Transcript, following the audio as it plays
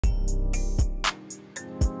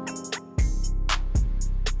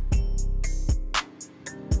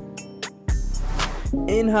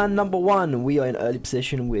In hand number 1, we are in early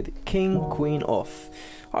position with King Queen off.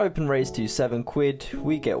 I open raise to 7 quid,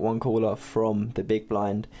 we get one caller from the big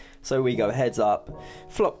blind, so we go heads up.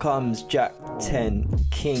 Flop comes Jack 10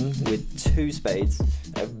 King with 2 spades,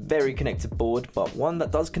 a very connected board, but one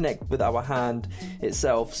that does connect with our hand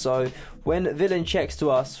itself. So when villain checks to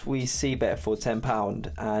us, we see bet for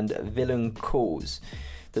 £10 and villain calls.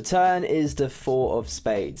 The turn is the 4 of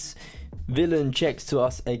spades. Villain checks to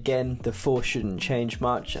us again, the 4 shouldn't change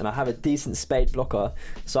much, and I have a decent spade blocker,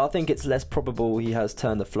 so I think it's less probable he has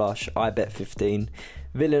turned the flush. I bet 15.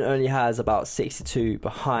 Villain only has about 62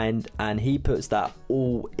 behind, and he puts that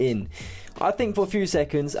all in. I think for a few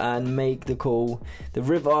seconds and make the call. The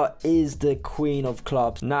river is the queen of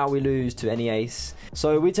clubs. Now we lose to any ace.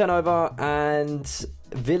 So we turn over and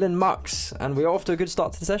villain mucks, and we're off to a good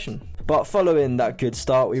start to the session. But following that good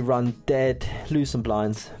start, we run dead, lose some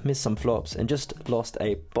blinds, miss some flops, and just lost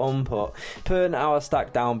a bomb pot, putting our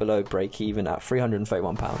stack down below break even at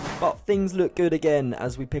 £331. But things look good again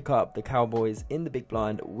as we pick up the Cowboys in the big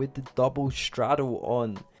blind with the double straddle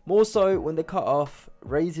on. More so when the cutoff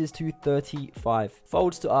raises to 35,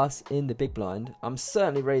 folds to us in the big blind. I'm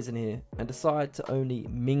certainly raising here and decide to only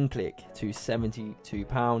min click to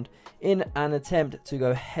 £72 in an attempt to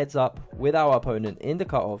go heads up with our opponent in the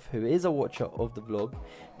cutoff, who is a watcher of the vlog,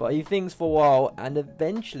 but he thinks for a while and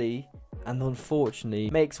eventually and unfortunately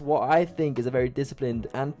makes what I think is a very disciplined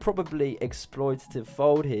and probably exploitative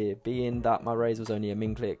fold here, being that my raise was only a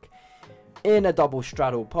min click in a double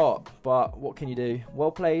straddle pot. But what can you do? Well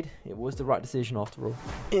played, it was the right decision after all.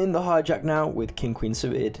 In the hijack now with king queen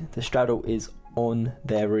suited, the straddle is on,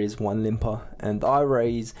 there is one limper, and I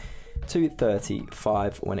raise to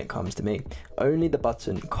 35 when it comes to me. Only the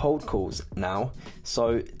button cold calls now,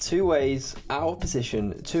 so 2 ways out of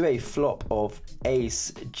position to a flop of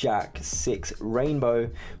ace jack 6 rainbow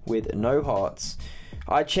with no hearts.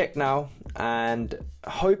 I check now and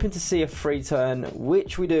hoping to see a free turn,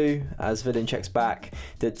 which we do as villain checks back.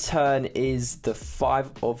 The turn is the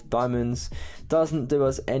 5 of diamonds, doesn't do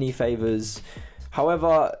us any favors.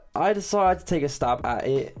 However, I decide to take a stab at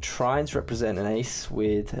it, trying to represent an ace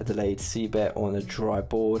with a delayed c-bet on a dry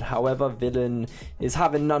board. However, villain is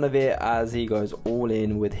having none of it as he goes all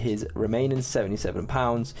in with his remaining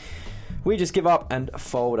 £77. We just give up and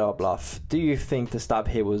fold our bluff. Do you think the stab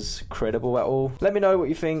here was credible at all? Let me know what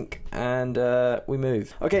you think, and we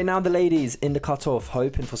move. Okay, now the ladies in the cutoff,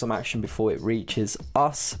 hoping for some action before it reaches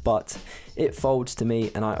us, but it folds to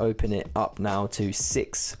me and I open it up now to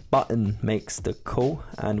 6. Button makes the call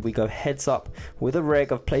and we go heads up with a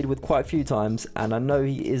reg I've played with quite a few times, and I know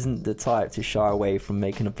he isn't the type to shy away from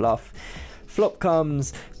making a bluff. Flop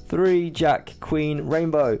comes 3 jack queen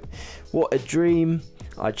rainbow. What a dream.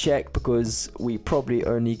 I check because we probably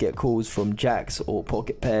only get calls from jacks or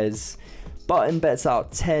pocket pairs. Button bets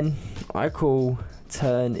out 10. I call.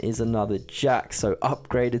 Turn is another jack, so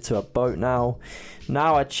upgraded to a boat now.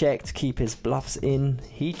 Now I check to keep his bluffs in.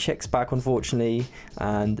 He checks back unfortunately,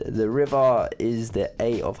 and the river is the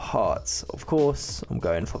 8 of hearts. Of course, I'm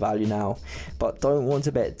going for value now, but don't want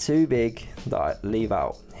to bet too big that I leave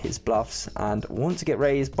out his bluffs and want to get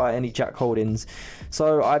raised by any jack holdings,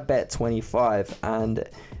 so I bet 25 and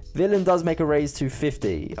villain does make a raise to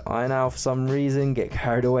 50. I now for some reason get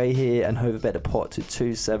carried away here and overbet the pot to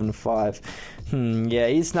 275. Yeah,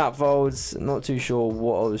 he snap folds. Not too sure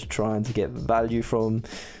what I was trying to get value from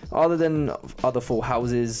other than other full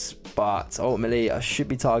houses, but ultimately I should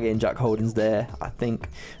be targeting jack holdings there, I think,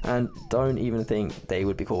 and don't even think they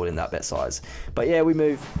would be calling that bet size. But yeah, we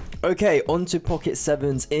move. Okay, on to pocket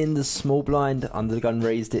 7s in the small blind. Under the gun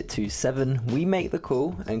raised it to 7. We make the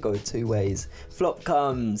call and go 2 ways. Flop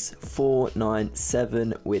comes 4 9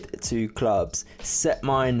 7 with 2 clubs. Set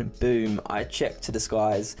mine, boom. I check to the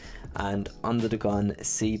skies and under the gun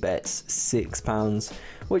c bets £6,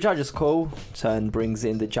 which I just call. Turn brings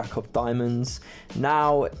in the jack of diamonds.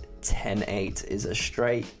 Now 10-8 is a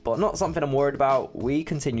straight, but not something I'm worried about. We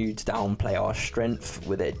continue to downplay our strength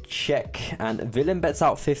with a check, and villain bets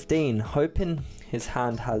out 15, hoping his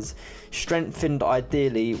hand has strengthened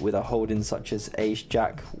ideally with a holding such as ace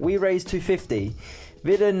jack. We raise to 50.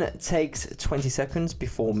 Villain takes 20 seconds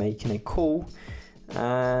before making a call,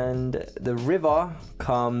 and the river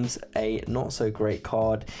comes a not so great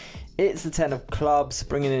card. It's the 10 of clubs,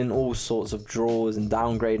 bringing in all sorts of draws and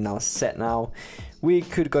downgrading our set now. We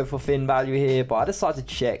could go for thin value here, but I decided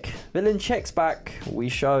to check. Villain checks back, we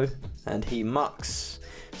show, and he mucks.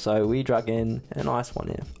 So we drag in a nice one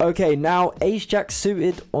here. Okay, now ace jack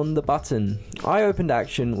suited on the button. I opened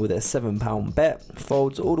action with a £7 bet,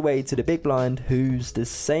 folds all the way to the big blind, who's the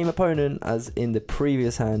same opponent as in the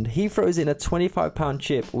previous hand. He throws in a £25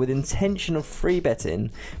 chip with intention of free betting,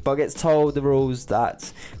 but gets told the rules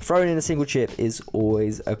that throwing in a single chip is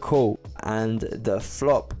always a call. And the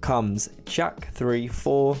flop comes jack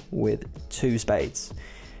 3-4 with 2 spades.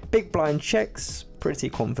 Big blind checks, pretty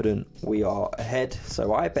confident we are ahead,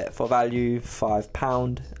 so I bet for value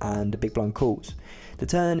 £5 and the big blind calls. The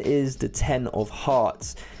turn is the 10 of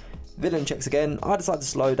hearts. Villain checks again. I decide to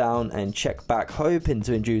slow down and check back, hoping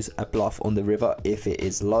to induce a bluff on the river if it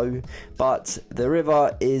is low, but the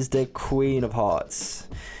river is the queen of hearts.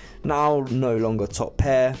 Now no longer top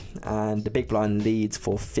pair, and the big blind leads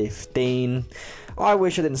for 15. I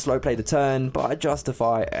wish I didn't slow play the turn, but I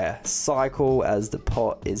justify a cycle as the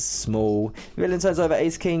pot is small. Villain turns over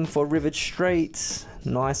ace king for rivered straight.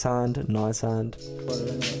 Nice hand, nice hand.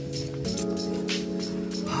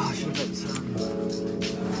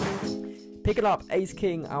 Picking up ace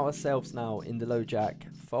king ourselves now in the low jack.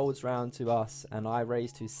 Folds round to us and I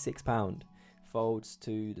raise to £6. Folds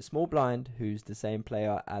to the small blind, who's the same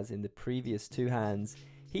player as in the previous 2 hands.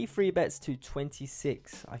 He free bets to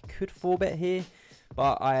 26. I could 4-bet here,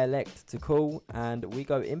 but I elect to call, and we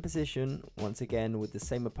go in position once again with the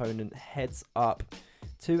same opponent heads up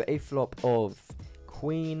to a flop of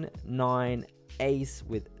queen 9 ace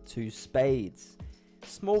with 2 spades.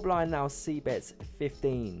 Small blind now c-bets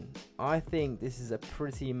 15. I think this is a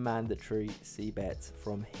pretty mandatory c-bet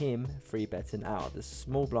from him, free betting out of the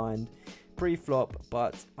small blind pre-flop,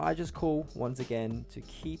 but I just call once again to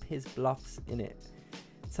keep his bluffs in it.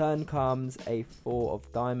 Turn comes a 4 of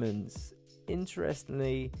diamonds.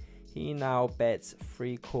 Interestingly, he now bets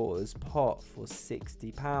 3/4 pot for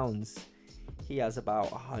 £60. He has about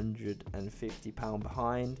 £150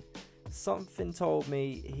 behind. Something told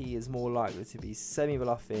me he is more likely to be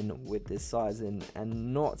semi-bluffing with this sizing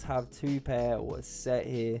and not have 2 pair or a set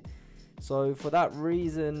here. So for that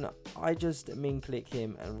reason, I just min click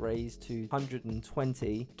him and raise to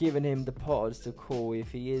 120, giving him the odds to call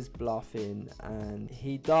if he is bluffing, and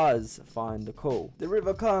he does find the call. The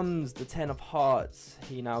river comes, the 10 of hearts.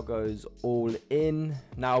 He now goes all in,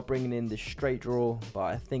 now bringing in the straight draw, but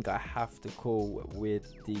I think I have to call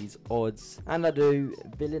with these odds, and I do.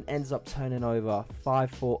 Villain ends up turning over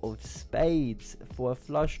 5-4 of spades for a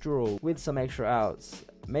flush draw with some extra outs.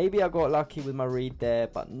 Maybe I got lucky with my read there,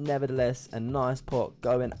 but nevertheless a nice pot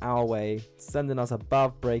going our way, sending us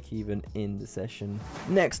above break even in the session.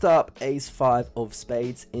 Next up, ace 5 of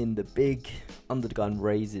spades in the big. Under the gun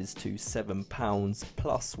raises to £7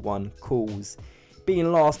 plus 1 calls.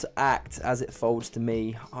 Being last to act as it folds to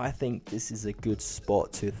me, I think this is a good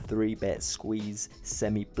spot to 3-bet squeeze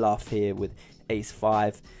semi bluff here with ace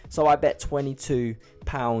 5. So I bet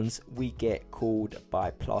 £22. We get called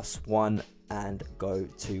by plus 1 and go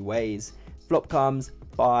 2 ways. Flop comes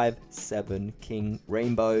 5-7 king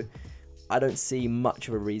rainbow. I don't see much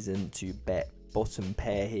of a reason to bet bottom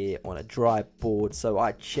pair here on a dry board, so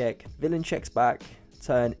I check. Villain checks back.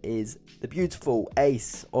 Turn is the beautiful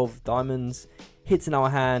ace of diamonds, hitting our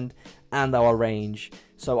hand and our range,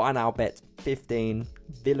 so I now bet 15.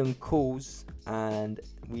 Villain calls and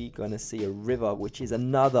we're gonna see a river, which is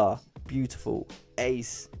another beautiful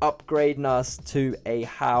ace, upgrading us to a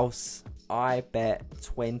house. I bet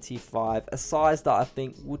 25, a size that I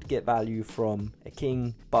think would get value from a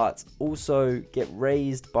king, but also get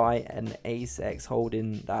raised by an ace x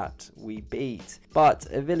holding that we beat. But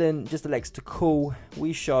a villain just elects to call.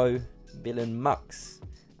 We show, villain mucks,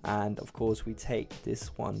 and of course we take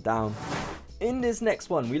this one down. In this next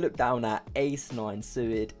one, we look down at ace 9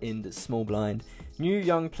 suited in the small blind. New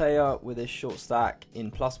young player with a short stack in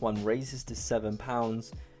plus 1 raises to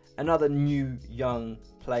 £7. Another new young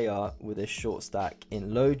player with a short stack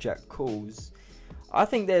in low jack calls. I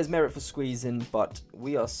think there's merit for squeezing, but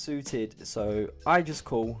we are suited, so I just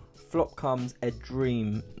call. Flop comes a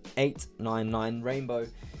dream 8-9-9 rainbow.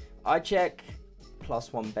 I check,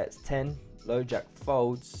 plus 1 bets 10, low jack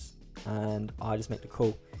folds, and I just make the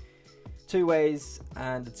call. 2 ways,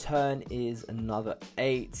 and the turn is another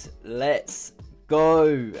 8. Let's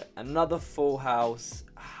go. Another full house.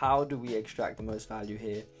 How do we extract the most value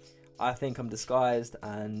here? I think I'm disguised,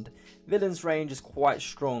 and villain's range is quite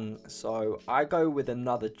strong, so I go with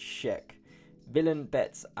another check. Villain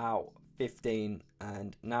bets out 15,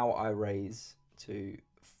 and now I raise to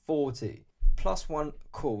 40. Plus 1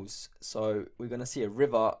 calls, so we're going to see a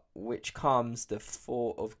river, which comes the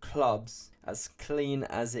 4 of clubs, as clean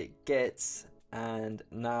as it gets, and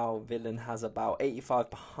now villain has about 85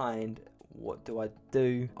 behind. What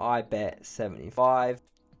do? I bet 75.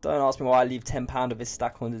 Don't ask me why I leave £10 of his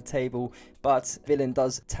stack on the table, but villain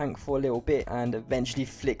does tank for a little bit and eventually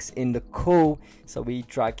flicks in the call. So we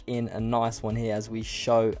drag in a nice one here as we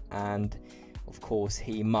show, and of course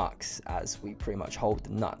he mucks as we pretty much hold the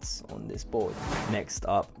nuts on this board. Next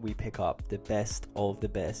up, we pick up the best of the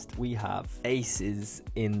best. We have aces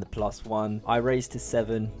in the +1. I raise to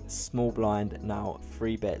 7, small blind now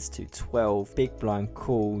 3 bets to 12, big blind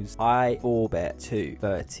calls. I 4 bet to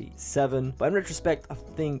 37, but in retrospect I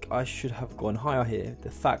think I should have gone higher here. The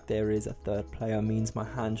fact there is a third player means my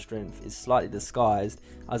hand strength is slightly disguised,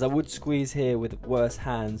 as I would squeeze here with worse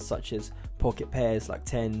hands such as pocket pairs like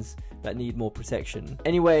 10s that need more protection.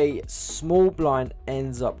 Anyway, small blind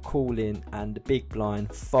ends up calling and the big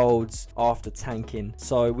blind folds after tanking.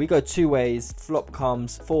 So we go 2 ways. Flop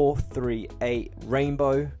comes 4, 3, 8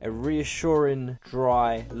 rainbow, a reassuring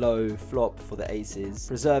dry low flop for the aces.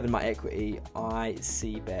 Preserving my equity, I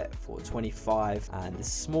C bet for 25 and the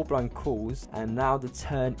small blind calls, and now the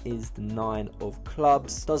turn is the 9 of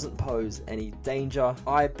clubs. Doesn't pose any danger.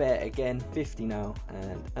 I bet again 50 now,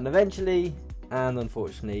 and eventually, and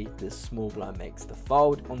unfortunately the small blind makes the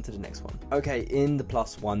fold. On to the next one. Okay, in the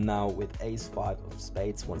 +1 now with ace 5 of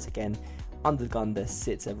spades. Once again, under the gun there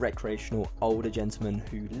sits a recreational older gentleman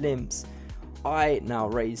who limps. I now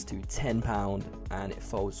raise to £10 and it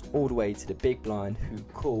folds all the way to the big blind who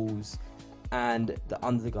calls, and the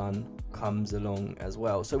under the gun comes along as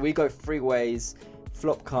well. So we go 3 ways.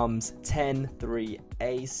 Flop comes 10, 3,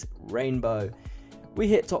 ace, rainbow. We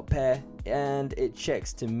hit top pair and it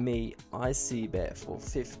checks to me. I C bet for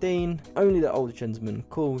 15. Only the older gentleman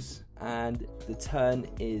calls and the turn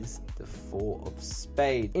is the 4 of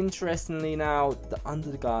spades. Interestingly now, the under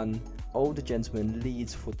the gun older gentleman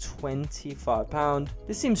leads for £25.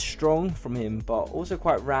 This seems strong from him, but also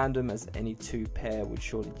quite random, as any 2 pair would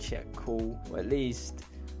surely check call, or at least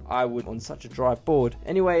I would on such a dry board.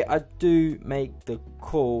 Anyway, I do make the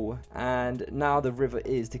call, and now the river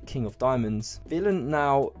is the king of diamonds. Villain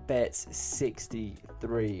now bets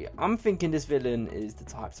 63. I'm thinking this villain is the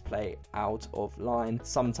type to play out of line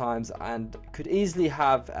sometimes and could easily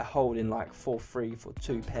have a hold in like 4-3 for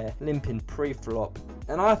 2 pair, limping pre-flop.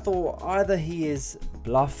 And I thought either he is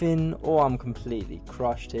bluffing or I'm completely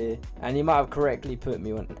crushed here, and he might have correctly put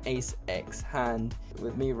me on an ace X hand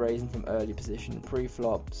with me raising from early position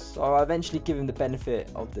pre-flop. So I eventually give him the benefit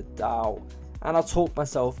of the doubt and I talk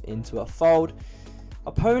myself into a fold.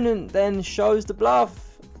 Opponent then shows the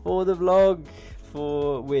bluff for the vlog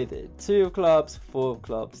with it. 2 of clubs, 4 of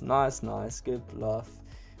clubs. Nice, good bluff.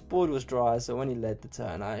 Board was dry, so when he led the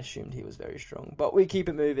turn I assumed he was very strong, but we keep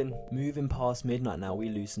it moving. Moving past midnight now, we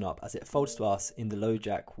loosen up as it folds to us in the low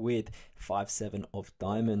jack with 5-7 of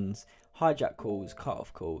diamonds. Hijack calls,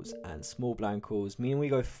 cut-off calls and small blind calls mean we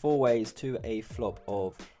go 4 ways to a flop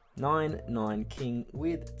of 9-9 king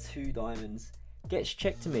with 2 diamonds. Gets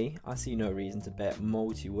checked to me. I see no reason to bet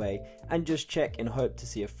multi-way and just check and hope to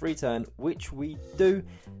see a free turn, which we do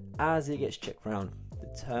as it gets checked round.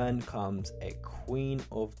 The turn comes a queen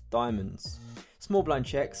of diamonds. Small blind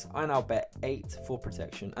checks. I now bet 8 for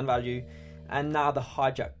protection and value, and now the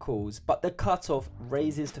hijack calls, but the cutoff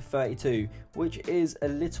raises to 32, which is a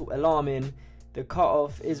little alarming. The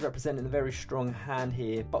cutoff is representing a very strong hand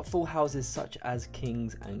here, but full houses such as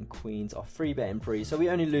kings and queens are free betting pre, so we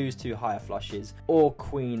only lose to higher flushes or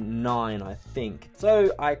queen 9 I think.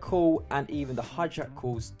 So I call, and even the hijack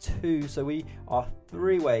calls too, so we are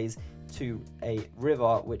 3 ways to a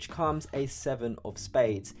river, which comes a 7 of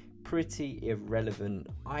spades. Pretty irrelevant.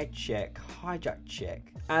 I check, hijack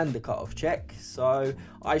check, and the cutoff check. So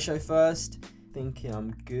I show first, thinking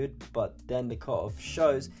I'm good, but then the cutoff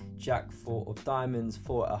shows jack 4 of diamonds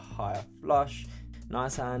for a higher flush.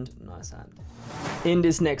 Nice hand, nice hand. In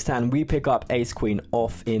this next hand, we pick up ace queen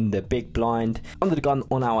off in the big blind. Under the gun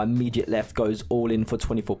on our immediate left goes all in for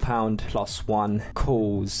 £24, +1,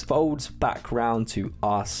 calls, folds back round to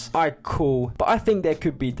us. I call, but I think there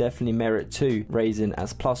could be definitely merit to raising,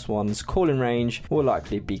 as +1's calling range will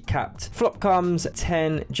likely be capped. Flop comes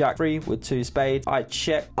 10, jack 3 with 2 spades. I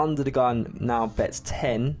check. Under the gun now bets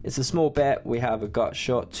 10. It's a small bet. We have a gut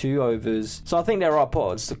shot, 2 overs. So I think there are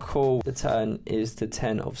pots to call. The turn is to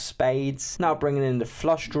 10 of spades. Now bringing in the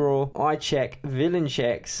flush draw. I check, villain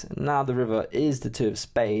checks. Now the river is the 2 of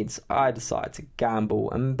spades. I decide to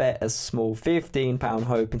gamble and bet a small £15,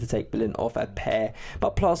 hoping to take villain off a pair,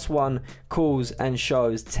 but +1 calls and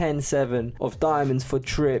shows 10-7 of diamonds for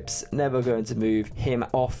trips. Never going to move him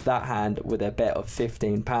off that hand with a bet of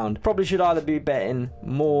 £15. Probably should either be betting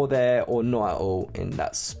more there or not at all in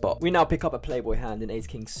that spot. We now pick up a playboy hand in ace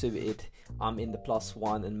king suited. I'm in the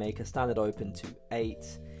 +1 and make a standard open to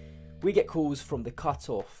 8. We get calls from the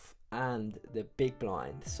cutoff and the big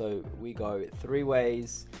blind. So we go 3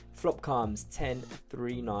 ways. Flop comes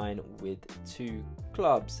 10-3-9 with 2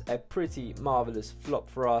 clubs. A pretty marvellous flop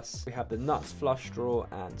for us. We have the nuts flush draw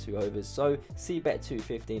and 2 overs. So c-bet to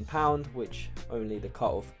 £15, which only the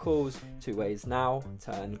cutoff calls. 2 ways now.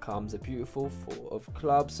 Turn comes a beautiful 4 of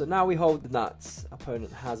clubs. So now we hold the nuts.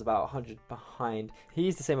 Opponent has about 100 behind.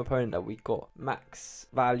 He's the same opponent that we got max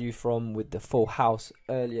value from with the full house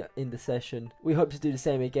earlier in the session. We hope to do the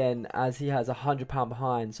same again, as he has £100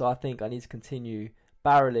 behind. So I think I need to continue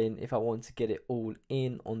barreling if I want to get it all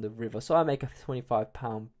in on the river. So I make a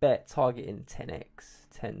 £25 bet targeting 10x,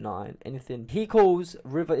 10-9, anything. He calls,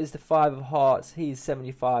 river is the 5 of hearts, he's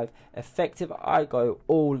 75 effective. I go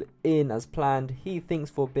all in as planned. He thinks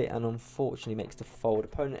for a bit and unfortunately makes the fold.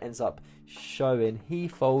 Opponent ends up showing. He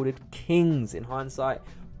folded kings. In hindsight,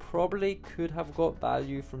 probably could have got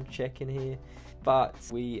value from checking here, but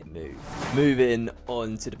we move. Moving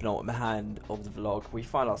on to the penultimate hand of the vlog, we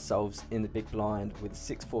find ourselves in the big blind with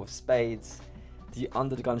 6-4 of spades. The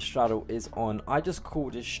under the gun straddle is on. I just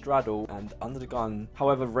called a straddle, and under the gun,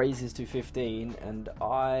 however, raises to 15, and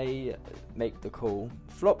I make the call.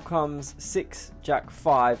 Flop comes 6 jack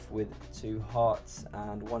 5 with 2 hearts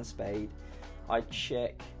and 1 spade. I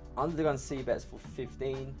check. Under the gun c bets for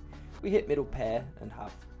 15. We hit middle pair and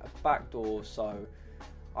have a backdoor, so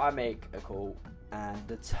I make a call, and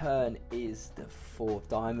the turn is the 4 of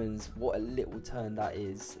diamonds. What a little turn that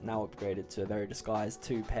is. Now upgraded to a very disguised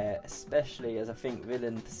 2 pair, especially as I think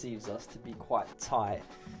villain perceives us to be quite tight.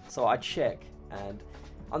 So I check, and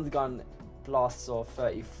undergun blasts off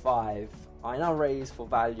 35. I now raise for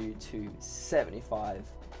value to 75.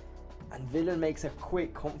 And villain makes a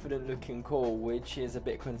quick, confident looking call, which is a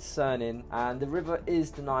bit concerning. And the river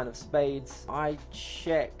is the 9 of spades. I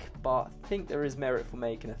check, but think there is merit for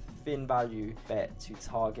making a thin value bet to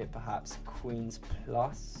target perhaps queens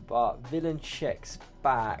plus. But villain checks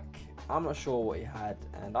back. I'm not sure what he had,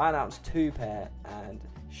 and I announce 2 pair and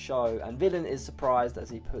show, and villain is surprised as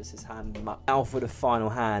he puts his hand up. Now for the final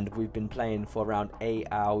hand. We've been playing for around 8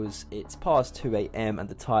 hours. It's past 2 AM and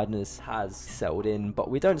the tiredness has settled in, but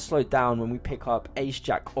we don't slow down when we pick up ace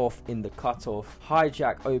jack off in the cutoff.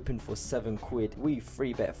 Hijack open for 7 quid. We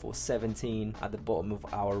free bet for 17 at the bottom of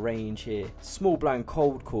our range here. Small blind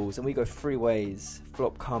cold calls, and we go 3 ways.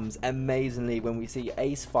 Flop comes amazingly when we see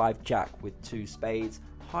ace 5 jack with 2 spades.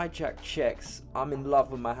 Hijack checks. I'm in love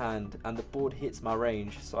with my hand and the board hits my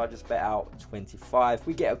range, so I just bet out 25.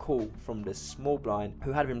 We get a call from the small blind,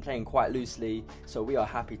 who had been playing quite loosely, so we are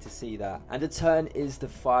happy to see that. And the turn is the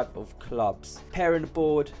 5 of clubs. Pair in the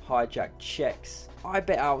board. Hijack checks. I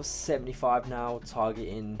bet out 75 now,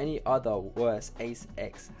 targeting any other worse ace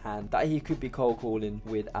x hand that he could be cold calling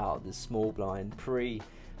without the small blind pre.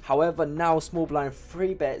 However, now small blind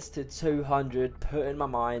 3 bets to 200, putting my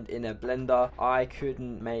mind in a blender. I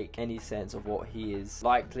couldn't make any sense of what he is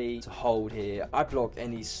likely to hold here. I block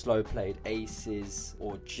any slow played aces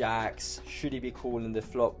or jacks. Should he be calling the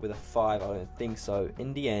flop with a 5? I don't think so.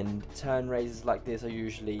 In the end, turn raises like this are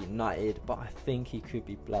usually nutted, but I think he could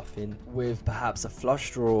be bluffing with perhaps a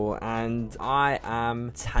flush draw, and I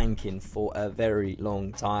am tanking for a very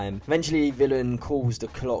long time. Eventually, villain calls the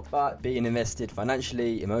clock, but being invested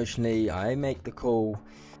financially, emotionally, I make the call,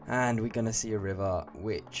 and we're gonna see a river,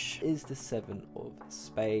 which is the 7 of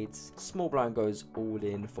spades. Small blind goes all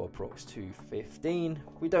in for approx 215.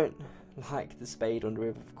 We don't like the spade on the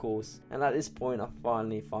river, of course, and at this point I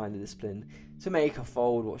finally find the discipline to make a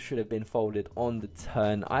fold what should have been folded on the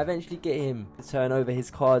turn. I eventually get him to turn over his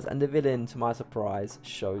cards, and the villain, to my surprise,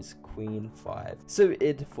 shows queen 5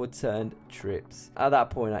 suited for turned trips. At that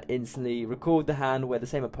point, I instantly recalled the hand where the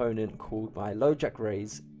same opponent called my low jack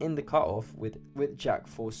raise in the cutoff with jack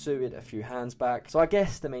 4 suited a few hands back. So I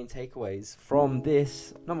guess the main takeaways from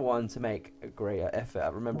this: number 1, to make a greater effort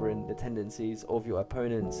at remembering the tendencies of your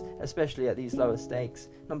opponents, especially at these lower stakes.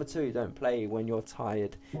 Number 2, don't play when you're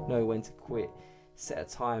tired, know when to quit, set a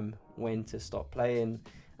time when to stop playing.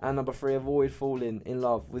 And number 3, avoid falling in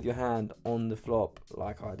love with your hand on the flop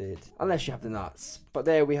like I did, unless you have the nuts. But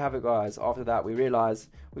there we have it, guys. After that, we realise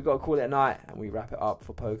we got to call it a night, and we wrap it up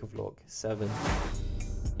for Poker Vlog 7.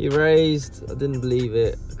 He raised. I didn't believe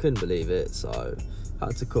it. I couldn't believe it, so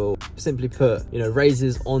had to call. Simply put, you know,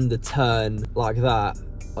 raises on the turn like that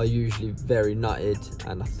are usually very nutted,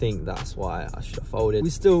 and I think that's why I should have folded. We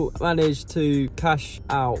still managed to cash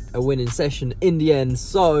out a winning session in the end,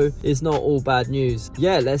 so it's not all bad news.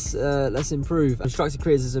 Yeah, let's improve. Constructive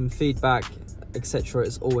criticism, feedback, etc.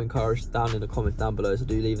 is all encouraged down in the comments down below, so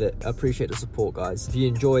do leave it. I appreciate the support, guys. If you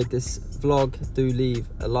enjoyed this vlog, do leave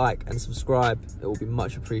a like and subscribe. It will be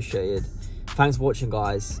much appreciated. Thanks for watching,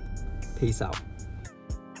 guys. Peace out.